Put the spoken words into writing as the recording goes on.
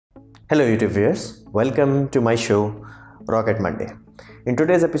Hello YouTube viewers, welcome to my show Rocket Monday. In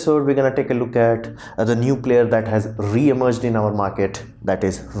today's episode we're gonna take a look at the new player that has re-emerged in our market, that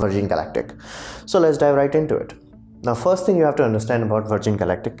is Virgin Galactic. So let's dive right into it. Now first thing you have to understand about Virgin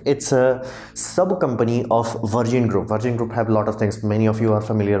Galactic, it's a sub company of Virgin Group. Virgin Group have a lot of things. Many of you are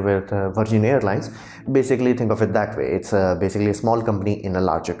familiar with Virgin Airlines. Basically think of it that way. It's basically a small company in a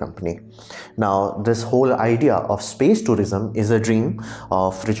larger company. Now this whole idea of space tourism is a dream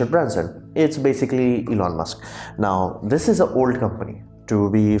of Richard Branson. It's basically Elon Musk. Now this is an old company.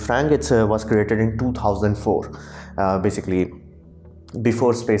 To be frank, it was created in 2004. Basically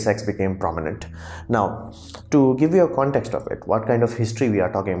before SpaceX became prominent. Now, to give you a context of it, what kind of history we are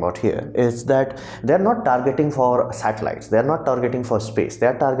talking about here is that they're not targeting for satellites, they're not targeting for space,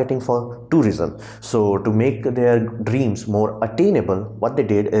 they're targeting for tourism. So to make their dreams more attainable, what they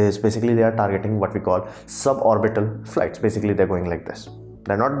did is basically they are targeting what we call suborbital flights. Basically they're going like this.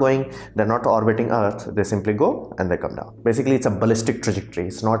 They're not orbiting Earth, they simply go and they come down. Basically it's a ballistic trajectory,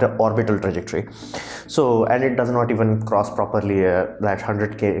 it's not an orbital trajectory. So, and it does not even cross properly that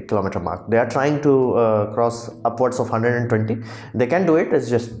 100 kilometer mark. They are trying to cross upwards of 120. They can do it, it's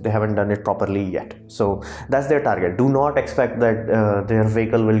just they haven't done it properly yet. So that's their target. Do not expect that their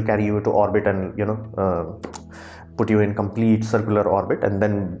vehicle will carry you to orbit and put you in complete circular orbit and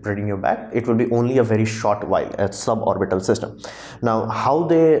then bring you back. It will be only a very short while, a suborbital system. Now how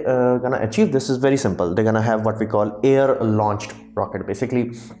they gonna achieve this is very simple. They're gonna have what we call air launched rocket.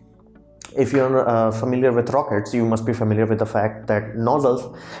 Basically, if you're familiar with rockets, you must be familiar with the fact that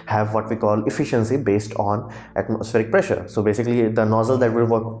nozzles have what we call efficiency based on atmospheric pressure. So basically the nozzle that will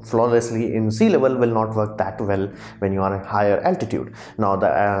work flawlessly in sea level will not work that well when you are at higher altitude. Now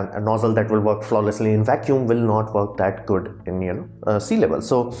the nozzle that will work flawlessly in vacuum will not work that good in sea level.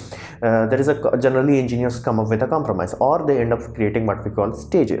 So there is generally engineers come up with a compromise, or they end up creating what we call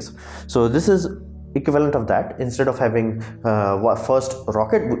stages. So this is equivalent of that. Instead of having first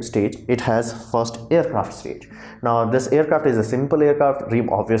rocket stage, it has first aircraft stage. Now this aircraft is a simple aircraft,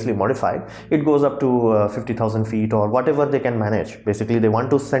 obviously modified. It goes up to 50,000 feet or whatever they can manage. Basically they want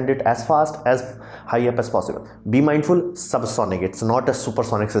to send it as fast, as high up as possible. Be mindful, subsonic, it's not a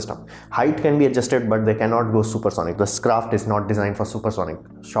supersonic system. Height can be adjusted, but they cannot go supersonic. This craft is not designed for supersonic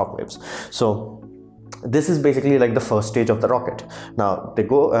shock waves. So this is basically like the first stage of the rocket. Now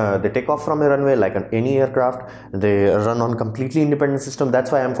they take off from a runway like any aircraft. They run on completely independent system.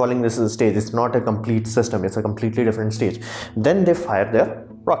 That's why I'm calling this a stage. It's not a complete system, it's a completely different stage. Then they fire their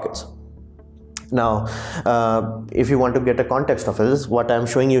rockets. Now if you want to get a context of this, what I'm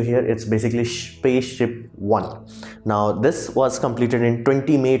showing you here, it's basically Spaceship 1. Now this was completed in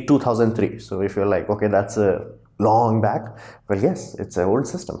 20 May 2003. So if you're like, okay, that's a long back, well yes, it's an old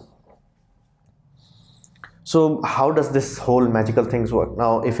system. So how does this whole magical things work?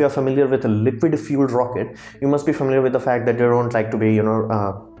 Now if you are familiar with a liquid fueled rocket, you must be familiar with the fact that they don't like to be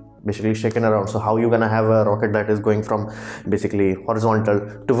basically shaken around. So how you gonna have a rocket that is going from basically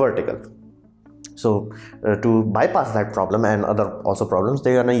horizontal to vertical? So to bypass that problem and other also problems,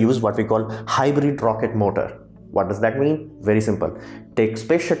 they're gonna use what we call hybrid rocket motor. What does that mean? Very simple. Take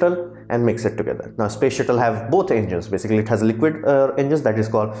space shuttle and mix it together. Now space shuttle have both engines. Basically it has liquid engines, that is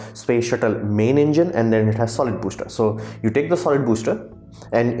called space shuttle main engine, and then it has solid booster. So you take the solid booster,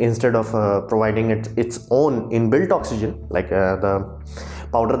 and instead of providing it its own inbuilt oxygen, like the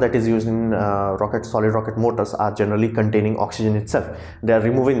powder that is used in solid rocket motors are generally containing oxygen itself. They are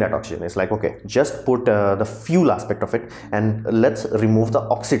removing that oxygen. It's like, okay, just put the fuel aspect of it and let's remove the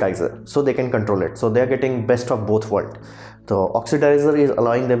oxidizer so they can control it. So they are getting best of both worlds. The oxidizer is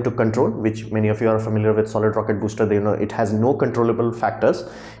allowing them to control, which many of you are familiar with solid rocket booster. They know it has no controllable factors.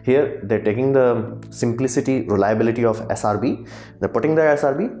 Here they're taking the simplicity, reliability of SRB. They're putting the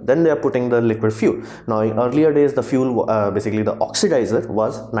SRB, then they are putting the liquid fuel. Now in earlier days, the fuel, basically the oxidizer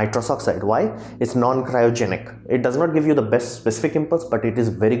was nitrous oxide. Why? It's non-cryogenic. It does not give you the best specific impulse, but it is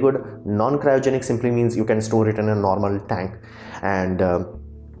very good. Non-cryogenic simply means you can store it in a normal tank, and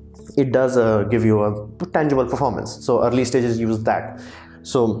it does give you a tangible performance. So early stages use that.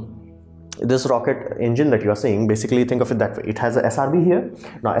 So this rocket engine that you are seeing, basically think of it that way. It has a SRB here.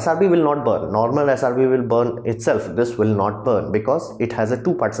 Now SRB will not burn. Normal SRB will burn itself. This will not burn because it has a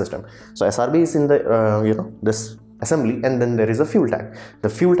two-part system. So SRB is in the this assembly, and then there is a fuel tank. The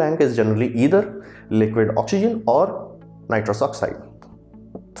fuel tank is generally either liquid oxygen or nitrous oxide.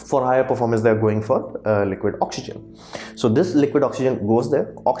 For higher performance, they are going for liquid oxygen. So this liquid oxygen goes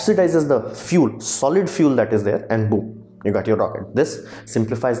there, oxidizes the fuel, solid fuel that is there, and boom, you got your rocket. This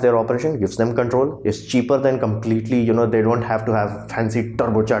simplifies their operation, gives them control, is cheaper than completely, you know, they don't have to have fancy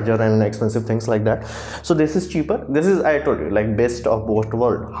turbocharger and expensive things like that. So this is cheaper. This is, I told you, like best of both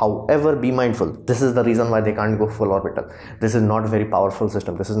worlds. However, be mindful, this is the reason why they can't go full orbital. This is not a very powerful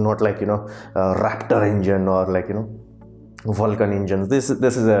system. This is not like, you know, a Raptor engine or like, you know, Vulcan engines. This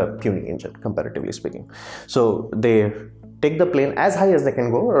is a puny engine comparatively speaking. So they take the plane as high as they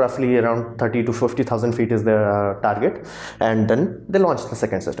can go, roughly around 30 to 50,000 feet is their target, and then they launch the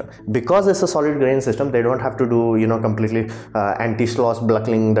second system. Because it's a solid grain system, they don't have to do, you know, completely anti-slosh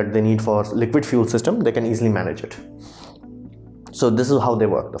buckling that they need for liquid fuel system. They can easily manage it. So this is how they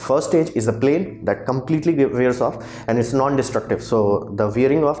work. The first stage is a plane that completely wears off, and it's non-destructive. So the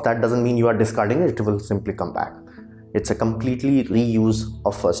wearing off, that doesn't mean you are discarding it, it will simply come back. It's a completely reuse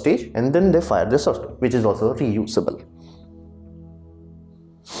of first stage, and then they fire the second, which is also reusable.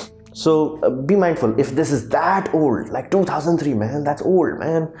 So be mindful, if this is that old, like 2003, man, that's old,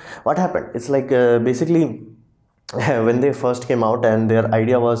 man. What happened? It's like basically when they first came out, and their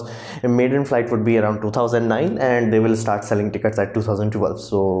idea was a maiden flight would be around 2009 and they will start selling tickets at 2012.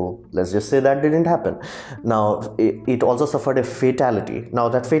 So let's just say that didn't happen. Now it also suffered a fatality. Now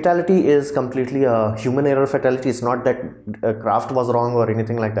that fatality is completely a human error fatality. It's not that a craft was wrong or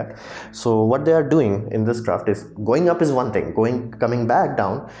anything like that. So what they are doing in this craft is, going up is one thing, coming back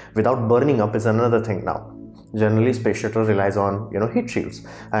down without burning up is another thing. Now generally space shuttle relies on, you know, heat shields,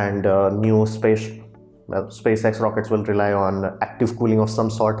 and new SpaceX rockets will rely on active cooling of some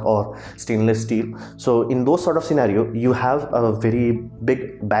sort or stainless steel. So in those sort of scenario, you have a very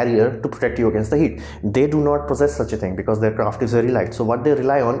big barrier to protect you against the heat. They do not possess such a thing because their craft is very light. So what they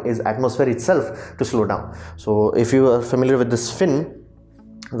rely on is atmosphere itself to slow down. So if you are familiar with this fin,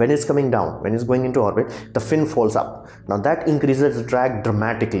 when it's coming down, when it's going into orbit, the fin falls up. Now that increases drag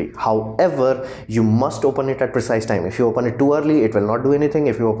dramatically. However, you must open it at precise time. If you open it too early, it will not do anything.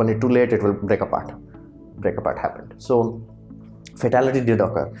 If you open it too late, it will break apart. Happened. So fatality did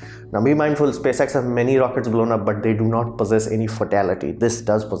occur. Now be mindful, SpaceX have many rockets blown up, but they do not possess any fatality. This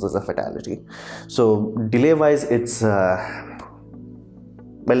does possess a fatality. So delay wise, it's well,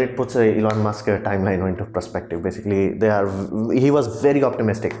 it puts Elon Musk timeline into perspective. Basically, he was very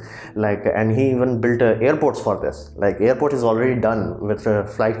optimistic, like, and he even built airports for this. Like, airport is already done with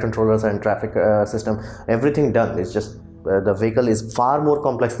flight controllers and traffic system, everything done. It's just the vehicle is far more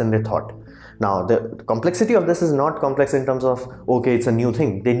complex than they thought. Now the complexity of this is not complex in terms of, okay, it's a new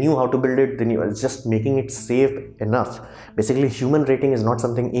thing. They knew how to build it. It's just making it safe enough. Basically, human rating is not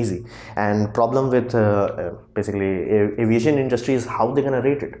something easy. And problem with basically aviation industry is how they're gonna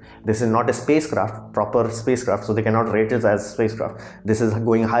rate it. This is not a spacecraft, proper spacecraft, so they cannot rate it as spacecraft. This is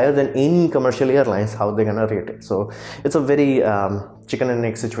going higher than any commercial airlines. How they're gonna rate it? So it's a very chicken and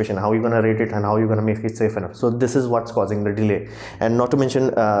egg situation. How you gonna rate it and how you gonna make it safe enough? So this is what's causing the delay. And not to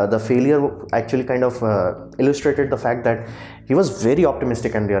mention the failure actually kind of illustrated the fact that he was very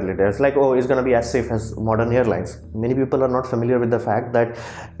optimistic in the early days, like, oh, it's going to be as safe as modern airlines. Many people are not familiar with the fact that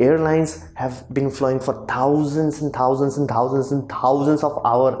airlines have been flying for thousands and thousands and thousands and thousands of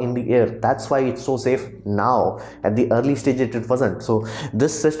hours in the air. That's why it's so safe now. At the early stage it wasn't. So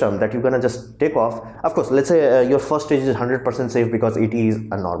this system that you're going to just take off, of course, let's say your first stage is 100% safe because it is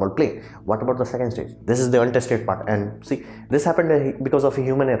a normal plane. What about the second stage? This is the untested part, and see, this happened because of a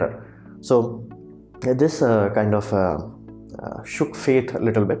human error. So this kind of shook faith a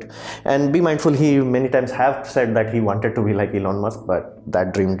little bit. And be mindful, he many times have said that he wanted to be like Elon Musk, but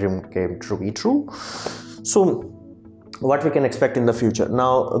that dream came to be true. So what we can expect in the future.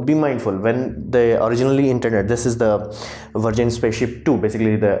 Now be mindful, when they originally intended, this is the Virgin Spaceship 2,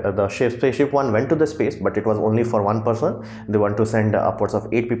 basically the Spaceship 1 went to the space, but it was only for one person. They want to send upwards of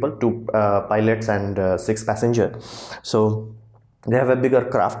 8 people, 2 pilots and 6 passengers. So they have a bigger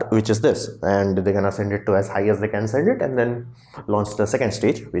craft, which is this, and they're gonna send it to as high as they can send it, and then launch the second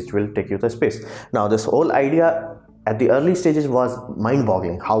stage, which will take you to space. Now this whole idea at the early stages was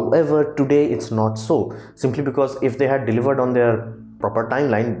mind-boggling. However, today it's not so, simply because if they had delivered on their proper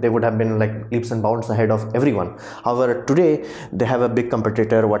timeline, they would have been like leaps and bounds ahead of everyone. However, today they have a big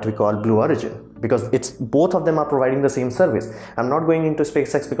competitor, what we call Blue Origin, because it's both of them are providing the same service. I'm not going into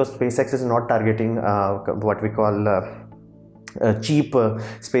SpaceX because SpaceX is not targeting what we call cheap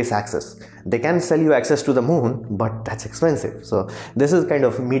space access. They can sell you access to the moon, but that's expensive. So this is kind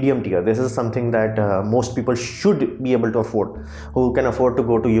of medium tier. This is something that most people should be able to afford. Who can afford to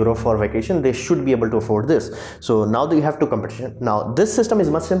go to Europe for vacation, they should be able to afford this. So now that you have 2 competition. Now this system is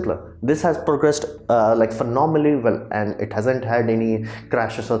much simpler. This has progressed like phenomenally well, and it hasn't had any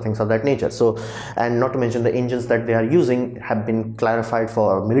crashes or things of that nature. So, and not to mention the engines that they are using have been clarified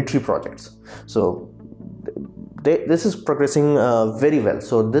for military projects. So this is progressing very well.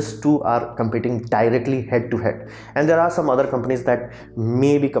 So these two are competing directly head to head, and there are some other companies that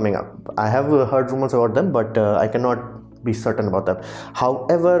may be coming up. I have heard rumors about them, but I cannot be certain about them.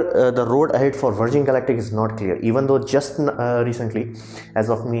 However, the road ahead for Virgin Galactic is not clear, even though just recently, as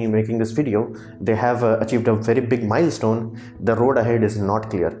of me making this video, they have achieved a very big milestone. The road ahead is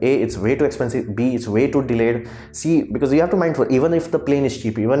not clear. A, it's way too expensive. B, it's way too delayed. C, because you have to mind for, even if the plane is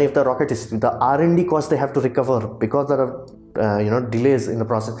cheap, even if the rocket is, the R&D cost they have to recover because there are delays in the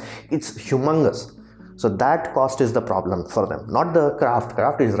process, it's humongous. So that cost is the problem for them, not the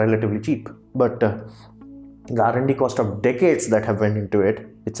craft is relatively cheap, but the R&D cost of decades that have went into it,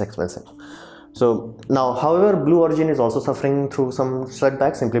 it's expensive. So now, however, Blue Origin is also suffering through some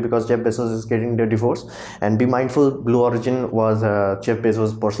setbacks simply because Jeff Bezos is getting the divorce. And be mindful, Blue Origin was Jeff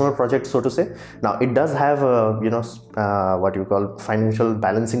Bezos' personal project, so to say. Now it does have what you call financial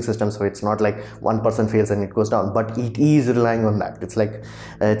balancing system, so it's not like one person fails and it goes down, but it is relying on that. It's like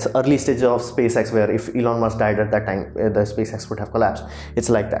it's early stage of SpaceX, where if Elon Musk died at that time, the SpaceX would have collapsed. It's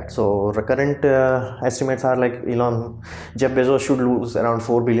like that. So the current estimates are like Jeff Bezos should lose around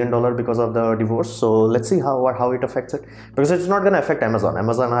 $4 billion because of the divorce. So let's see how it affects it, because it's not going to affect Amazon.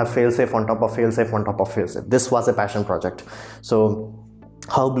 Amazon have failsafe on top of failsafe on top of failsafe. This was a passion project. So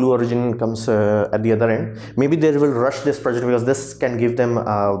how Blue Origin comes at the other end, maybe they will rush this project because this can give them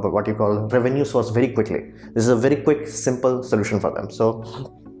what you call revenue source very quickly. This is a very quick, simple solution for them. So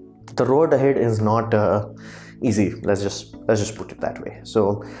the road ahead is not easy. Let's just put it that way.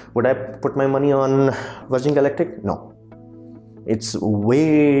 So would I put my money on Virgin Galactic? No. It's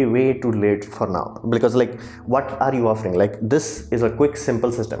way too late for now, because like, what are you offering? Like, this is a quick,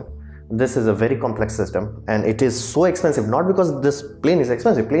 simple system. This is a very complex system, and it is so expensive, not because this plane is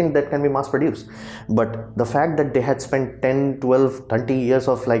expensive, plane that can be mass produced, but the fact that they had spent 10, 12, 30 years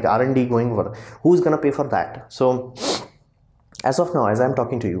of like R&D going over, who's gonna pay for that? So as of now, as I'm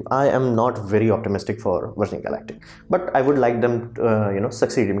talking to you, I am not very optimistic for Virgin Galactic, but I would like them to,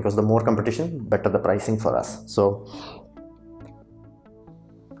 succeed, because the more competition, better the pricing for us. So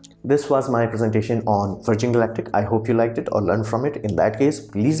this was my presentation on Virgin Galactic. I hope you liked it or learned from it. In that case,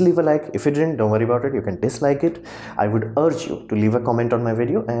 please leave a like. If you didn't, don't worry about it. You can dislike it. I would urge you to leave a comment on my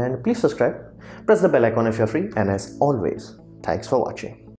video, and please subscribe. Press the bell icon if you're free. And as always, thanks for watching.